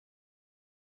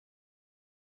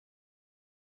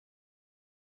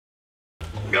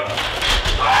Go.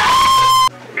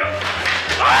 Go.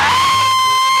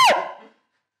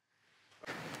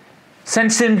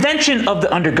 Since the invention of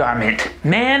the undergarment,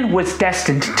 man was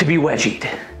destined to be wedgied.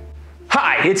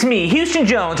 Hi, it's me, Houston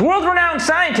Jones, world-renowned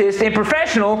scientist and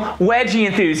professional wedgie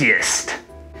enthusiast.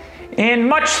 And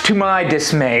much to my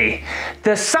dismay,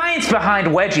 the science behind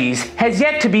wedgies has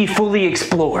yet to be fully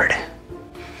explored.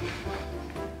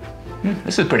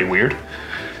 This is pretty weird.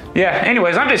 Yeah,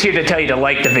 anyways, I'm just here to tell you to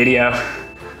like the video.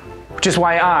 Which is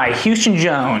why I, Houston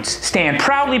Jones, stand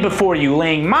proudly before you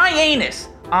laying my anus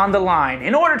on the line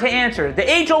in order to answer the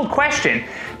age-old question,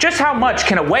 just how much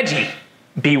can a wedgie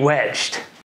be wedged?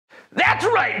 That's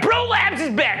right, Bro Labs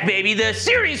is back, baby, the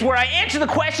series where I answer the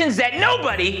questions that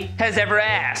nobody has ever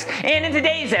asked. And in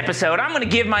today's episode, I'm gonna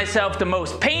give myself the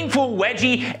most painful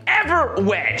wedgie ever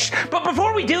wedged. But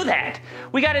before we do that,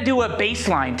 we gotta do a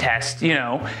baseline test, you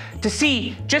know, to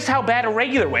see just how bad a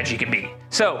regular wedgie can be.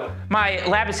 So, my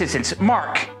lab assistants,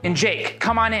 Mark and Jake,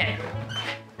 come on in.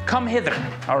 Come hither,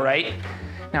 all right?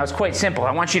 Now it's quite simple.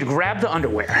 I want you to grab the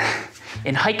underwear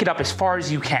and hike it up as far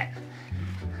as you can.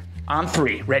 On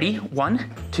 3. Ready? 1,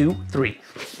 2, 3.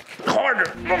 Harder.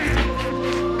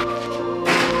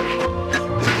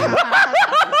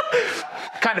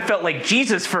 Kind of felt like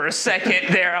Jesus for a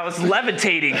second there. I was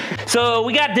levitating. So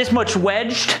we got this much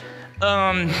wedged.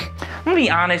 I'm gonna be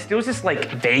honest, it was just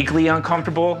like vaguely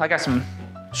uncomfortable. I got some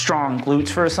strong glutes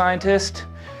for a scientist.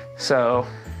 So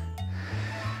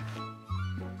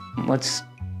let's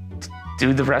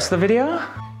do the rest of the video.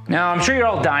 Now, I'm sure you're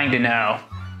all dying to know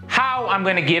how I'm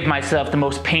gonna give myself the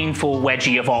most painful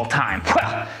wedgie of all time.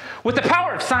 Well, with the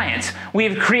power of science, we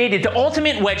have created the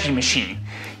ultimate wedgie machine.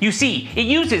 You see, it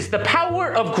uses the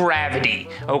power of gravity,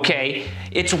 okay?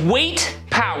 It's weight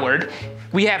powered.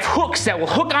 We have hooks that will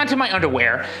hook onto my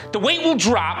underwear, the weight will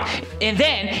drop, and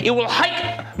then it will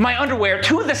hike my underwear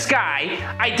to the sky,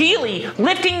 ideally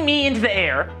lifting me into the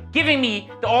air, giving me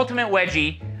the ultimate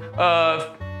wedgie of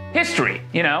history,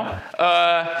 you know?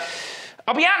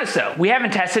 I'll be honest though, we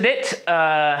haven't tested it,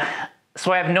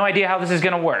 so I have no idea how this is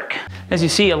gonna work. As you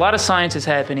see, a lot of science is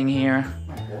happening here.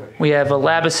 We have a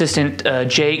lab assistant,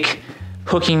 Jake,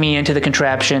 hooking me into the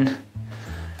contraption.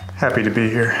 Happy to be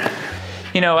here.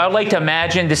 You know, I would like to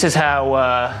imagine this is how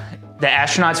the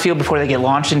astronauts feel before they get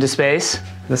launched into space.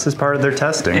 This is part of their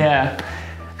testing. Yeah,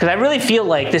 because I really feel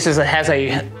like this has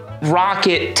a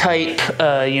rocket type,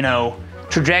 you know,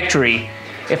 trajectory.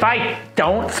 If I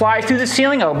don't fly through the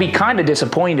ceiling, I'll be kind of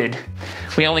disappointed.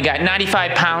 We only got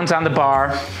 95 pounds on the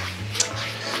bar.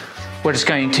 We're just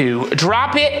going to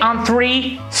drop it on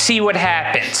 3, see what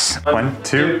happens. 1,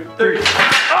 2, 3.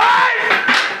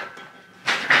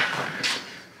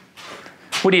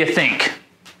 What do you think?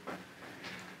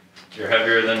 You're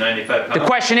heavier than 95 pounds. The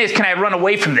question is, can I run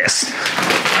away from this?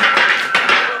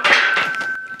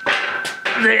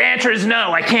 The answer is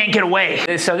no, I can't get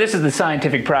away. So this is the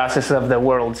scientific process of the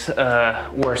world's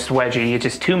worst wedgie. It's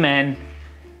just 2 men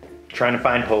Trying to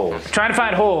find holes. trying to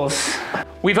find holes.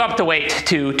 We've upped the weight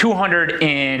to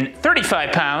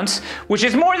 235 pounds, which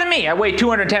is more than me. I weigh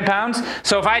 210 pounds,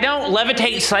 so if I don't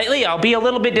levitate slightly, I'll be a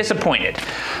little bit disappointed.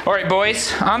 All right,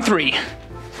 boys, on 3.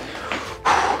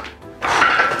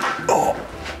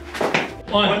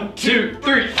 1, 2,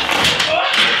 3.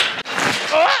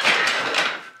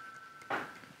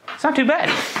 It's not too bad.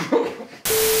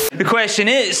 The question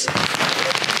is,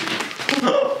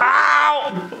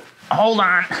 ow! Hold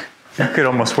on. You could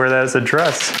almost wear that as a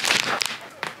dress.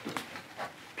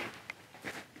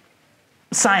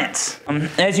 Science.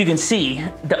 As you can see,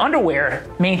 the underwear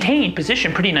maintained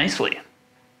position pretty nicely.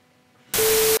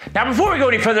 Now before we go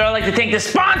any further, I'd like to thank the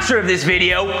sponsor of this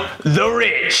video, The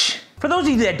Ridge. For those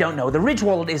of you that don't know, the Ridge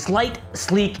wallet is light,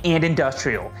 sleek, and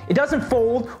industrial. It doesn't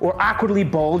fold or awkwardly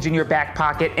bulge in your back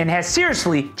pocket and has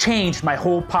seriously changed my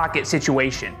whole pocket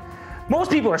situation.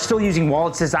 Most people are still using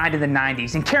wallets designed in the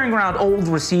 90s and carrying around old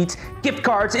receipts, gift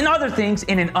cards, and other things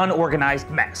in an unorganized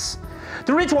mess.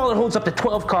 The Ridge wallet holds up to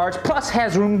 12 cards, plus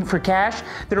has room for cash.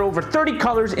 There are over 30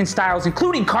 colors and styles,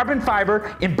 including carbon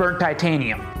fiber and burnt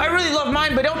titanium. I really love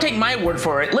mine, but don't take my word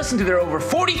for it. Listen to their over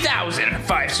 40,000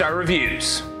 5-star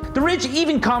reviews. The Ridge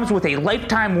even comes with a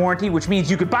lifetime warranty, which means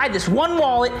you could buy this one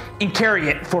wallet and carry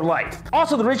it for life.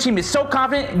 Also, the Ridge team is so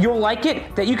confident you'll like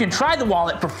it that you can try the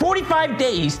wallet for 45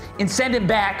 days and send it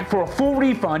back for a full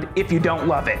refund if you don't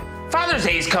love it. Father's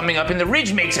Day is coming up and the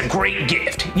Ridge makes a great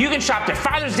gift. You can shop their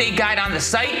Father's Day guide on the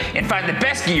site and find the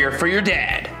best gear for your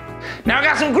dad. Now I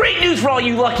got some great news for all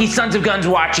you lucky sons of guns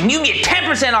watching. You can get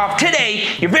 10% off today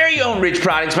your very own Ridge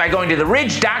products by going to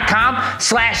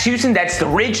theridge.com/Houston. That's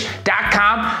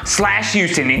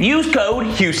theridge.com/Houston and use code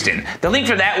Houston. The link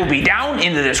for that will be down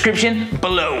in the description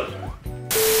below.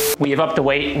 We have upped the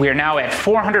weight. We are now at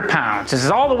 400 pounds. This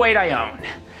is all the weight I own.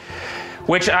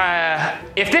 Which,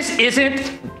 if this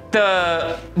isn't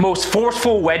the most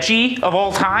forceful wedgie of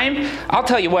all time, I'll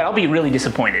tell you what, I'll be really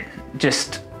disappointed.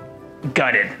 Just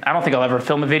gutted. I don't think I'll ever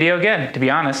film a video again, to be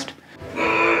honest.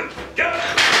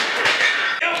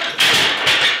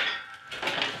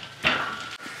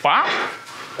 Wow.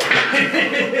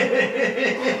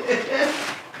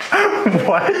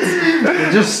 What?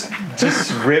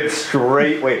 Just ripped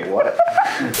straight. Wait, what?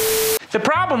 The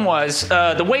problem was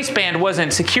the waistband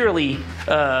wasn't securely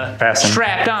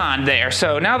strapped on there.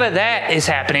 So now that that is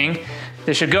happening,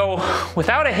 this should go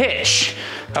without a hitch,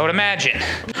 I would imagine.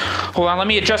 Hold on, let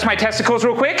me adjust my testicles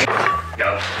real quick.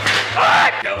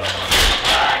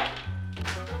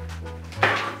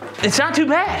 It's not too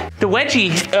bad. The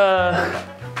wedgie,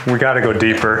 We gotta go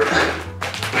deeper.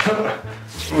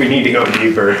 We need to go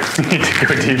deeper. We need to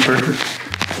go deeper.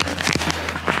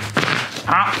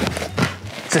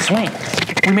 it's a swing.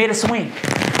 We made a swing.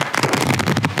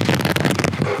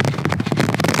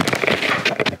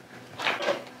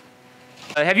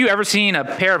 Have you ever seen a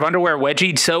pair of underwear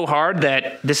wedgied so hard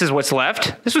that this is what's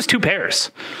left? This was 2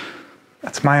 pairs.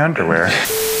 That's my underwear.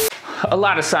 A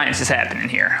lot of science is happening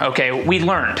here, okay? We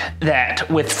learned that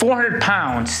with 400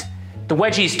 pounds, the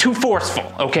wedgie is too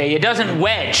forceful, okay? It doesn't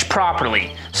wedge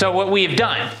properly. So what we have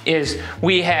done is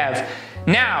we have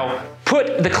now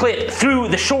put the clip through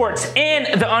the shorts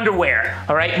and the underwear,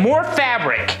 all right? More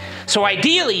fabric. So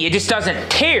ideally, it just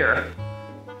doesn't tear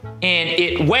and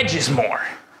it wedges more.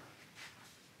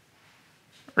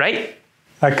 Right?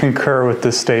 I concur with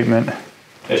this statement.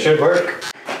 It should work.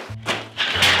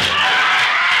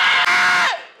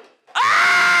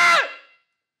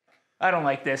 I don't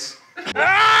like this. It's,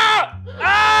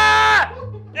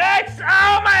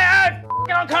 oh my,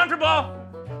 uncomfortable.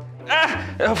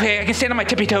 Okay, I can stand on my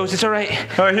tippy toes, it's all right.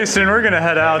 Oh, Houston, we're gonna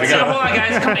head out. So, hold on,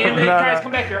 guys, come in. No, Guys, no.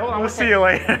 come back here, hold on. We'll see you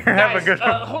later. Have a good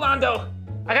one. Hold on, though.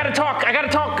 I gotta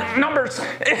talk numbers.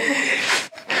 It's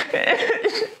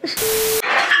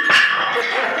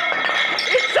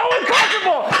so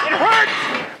uncomfortable. It hurts.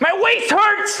 My waist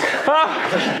hurts.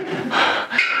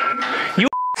 You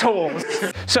assholes.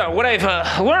 So what I've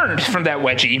learned from that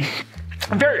wedgie,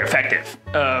 very effective,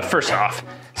 first off.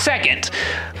 Second,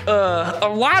 a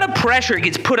lot of pressure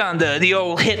gets put on the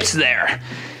old hips there.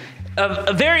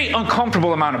 A very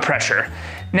uncomfortable amount of pressure.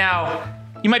 Now,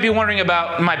 you might be wondering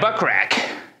about my butt crack.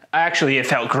 Actually, it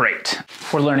felt great.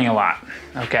 We're learning a lot,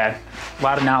 okay? A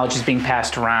lot of knowledge is being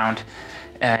passed around,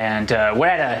 and we're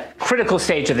at a critical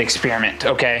stage of the experiment,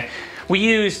 okay? We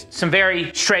used some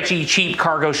very stretchy, cheap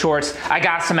cargo shorts. I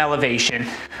got some elevation.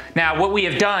 Now, what we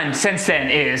have done since then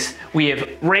is we have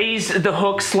raised the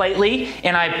hook slightly,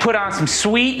 and I put on some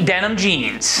sweet denim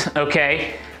jeans,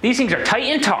 okay? These things are tight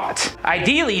and taut.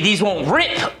 Ideally, these won't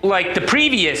rip like the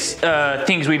previous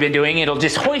things we've been doing. It'll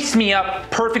just hoist me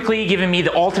up perfectly, giving me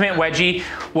the ultimate wedgie.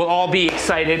 We'll all be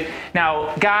excited.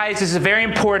 Now, guys, this is very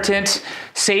important.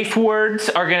 Safe words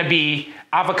are gonna be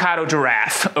avocado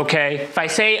giraffe, okay? If I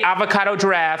say avocado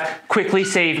giraffe, quickly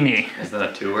save me. Isn't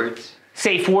that 2 words?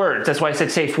 Safe words, that's why I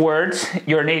said safe words.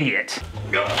 You're an idiot.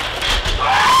 Go.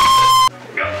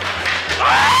 Go.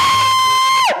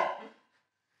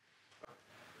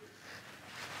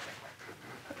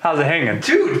 How's it hanging?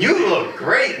 Dude, you look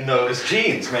great in those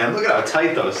jeans, man. Look at how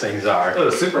tight those things are. Oh,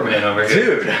 Superman over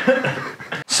here. Dude.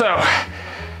 So,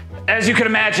 as you can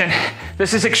imagine,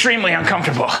 this is extremely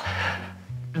uncomfortable.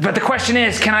 But the question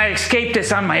is, can I escape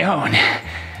this on my own?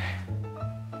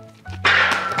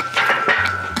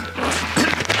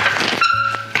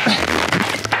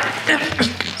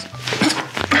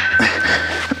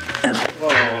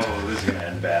 Whoa, this is gonna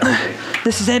end badly.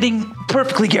 This is ending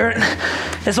perfectly, Garrett,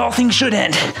 as all things should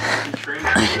end.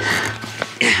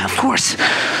 Of course.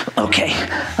 Okay,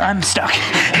 I'm stuck.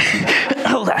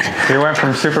 Hold on. We went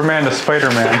from Superman to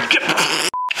Spider-Man.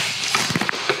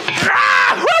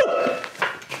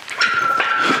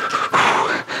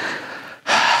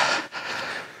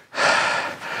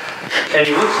 And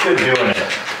he looks good doing it.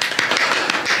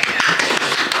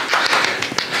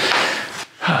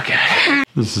 Oh, God.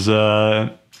 This is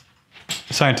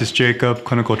Scientist Jacob,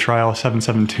 clinical trial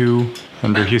 772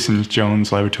 under Houston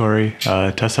Jones Laboratory.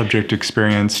 Test subject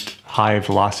experienced high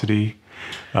velocity,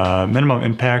 minimum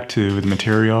impact to the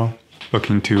material,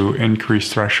 looking to increase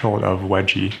threshold of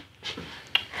wedgie.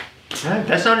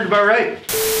 That sounded about right.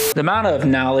 The amount of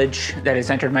knowledge that has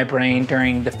entered my brain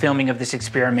during the filming of this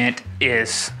experiment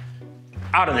is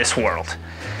out of this world.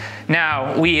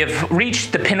 Now, we have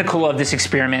reached the pinnacle of this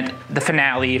experiment, the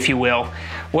finale, if you will.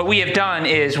 What we have done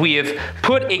is we have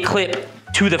put a clip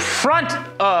to the front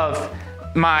of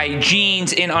my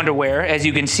jeans and underwear, as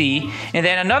you can see, and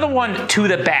then another one to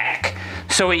the back.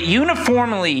 So it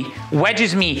uniformly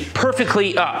wedges me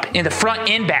perfectly up in the front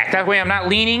and back. That way I'm not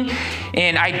leaning,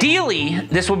 and ideally,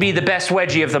 this will be the best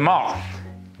wedgie of them all.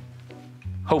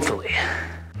 Hopefully.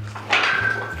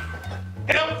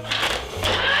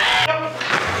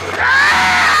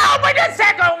 Oh my God,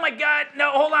 Zach! Oh my God!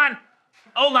 No, hold on.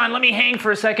 Hold on, let me hang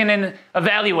for a second and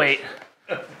evaluate.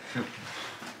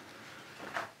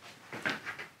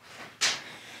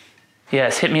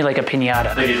 Yes, hit me like a piñata.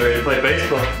 I think he's ready to play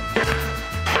baseball.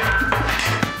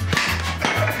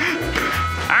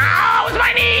 Ow, it's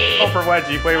my knee! Oh, for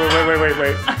wedgie.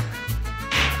 Wait.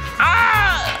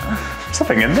 Ah!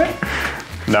 Something in there?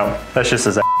 No, that's just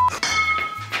his ass.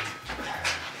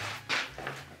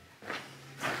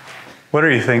 What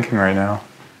are you thinking right now?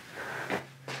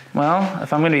 Well,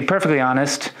 if I'm gonna be perfectly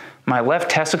honest, my left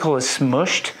testicle is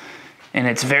smushed and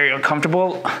it's very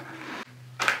uncomfortable.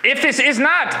 If this is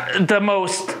not the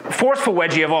most forceful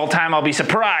wedgie of all time, I'll be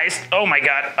surprised. Oh my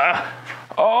God.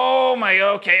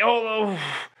 Okay. Oh.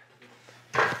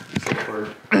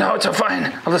 No, it's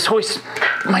fine. I'll just hoist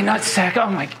my nutsack.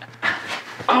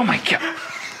 Oh my God.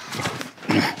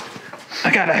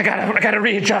 I gotta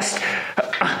readjust.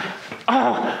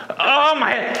 Oh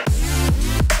my.